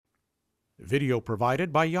Video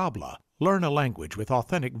provided by Yabla. Learn a language with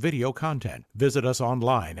authentic video content. Visit us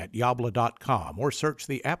online at yabla.com or search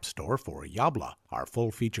the App Store for Yabla. Our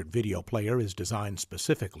full-featured video player is designed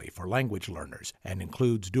specifically for language learners and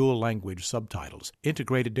includes dual language subtitles,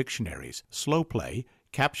 integrated dictionaries, slow play,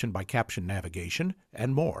 caption-by-caption navigation,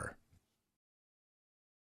 and more.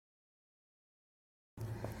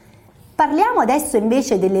 Parliamo adesso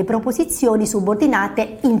invece delle proposizioni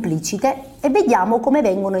subordinate implicite e vediamo come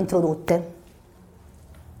vengono introdotte.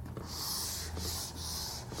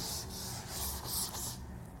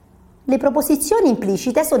 Le proposizioni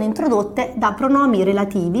implicite sono introdotte da pronomi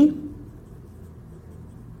relativi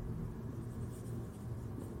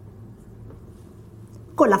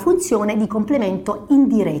con la funzione di complemento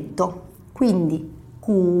indiretto, quindi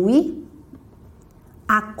cui,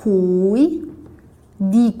 a cui,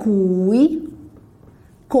 di cui,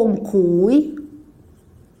 con cui,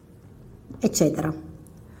 eccetera.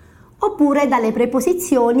 Oppure dalle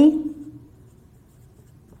preposizioni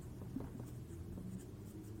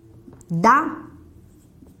da,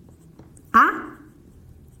 a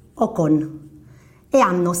o con e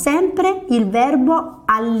hanno sempre il verbo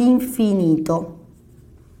all'infinito.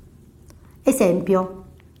 Esempio,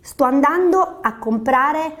 sto andando a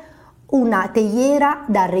comprare una teiera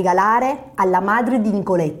da regalare alla madre di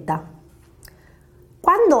Nicoletta.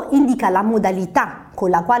 Quando indica la modalità con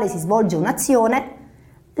la quale si svolge un'azione,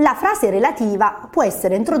 la frase relativa può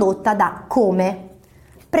essere introdotta da come,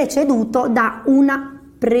 preceduto da una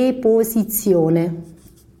preposizione.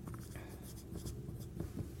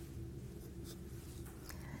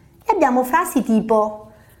 E abbiamo frasi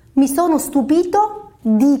tipo: mi sono stupito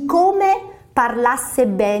di come parlasse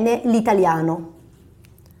bene l'italiano.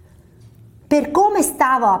 Per come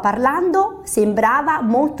stava parlando sembrava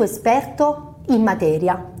molto esperto in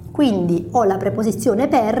materia, quindi ho la preposizione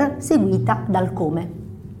per seguita dal come.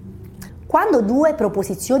 Quando due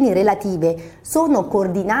proposizioni relative sono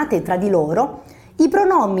coordinate tra di loro, i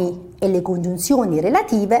pronomi e le congiunzioni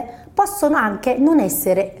relative possono anche non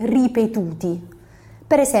essere ripetuti.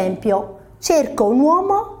 Per esempio, cerco un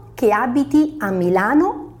uomo che abiti a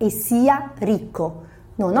Milano e sia ricco.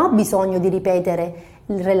 Non ho bisogno di ripetere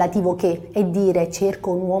il relativo che e dire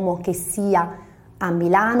cerco un uomo che sia a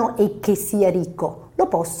Milano e che sia ricco. Lo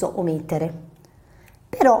posso omettere.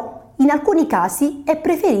 Però in alcuni casi è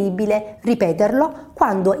preferibile ripeterlo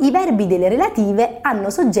quando i verbi delle relative hanno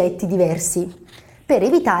soggetti diversi, per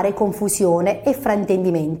evitare confusione e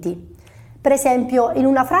fraintendimenti. Per esempio, in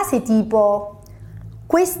una frase tipo: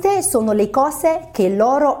 queste sono le cose che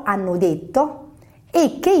loro hanno detto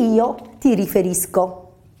e che io ti riferisco.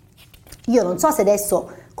 Io non so se adesso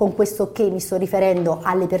con questo che mi sto riferendo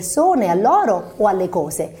alle persone, a loro o alle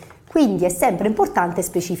cose, quindi è sempre importante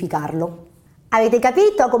specificarlo. Avete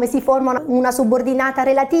capito come si forma una subordinata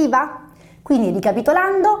relativa? Quindi,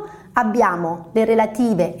 ricapitolando, abbiamo le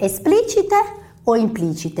relative esplicite o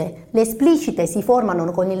implicite. Le esplicite si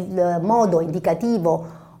formano con il modo indicativo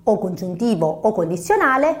o congiuntivo o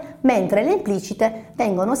condizionale, mentre le implicite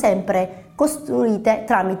vengono sempre costruite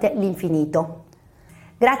tramite l'infinito.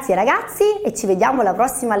 Grazie ragazzi e ci vediamo alla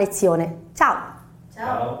prossima lezione. Ciao!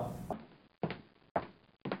 Ciao!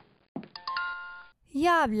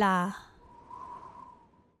 Yabla.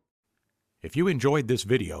 If you enjoyed this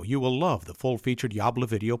video, you will love the full-featured Yabla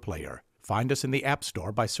video player. Find us in the App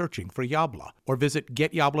Store by searching for Yabla, or visit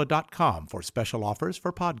getyabla.com for special offers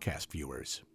for podcast viewers.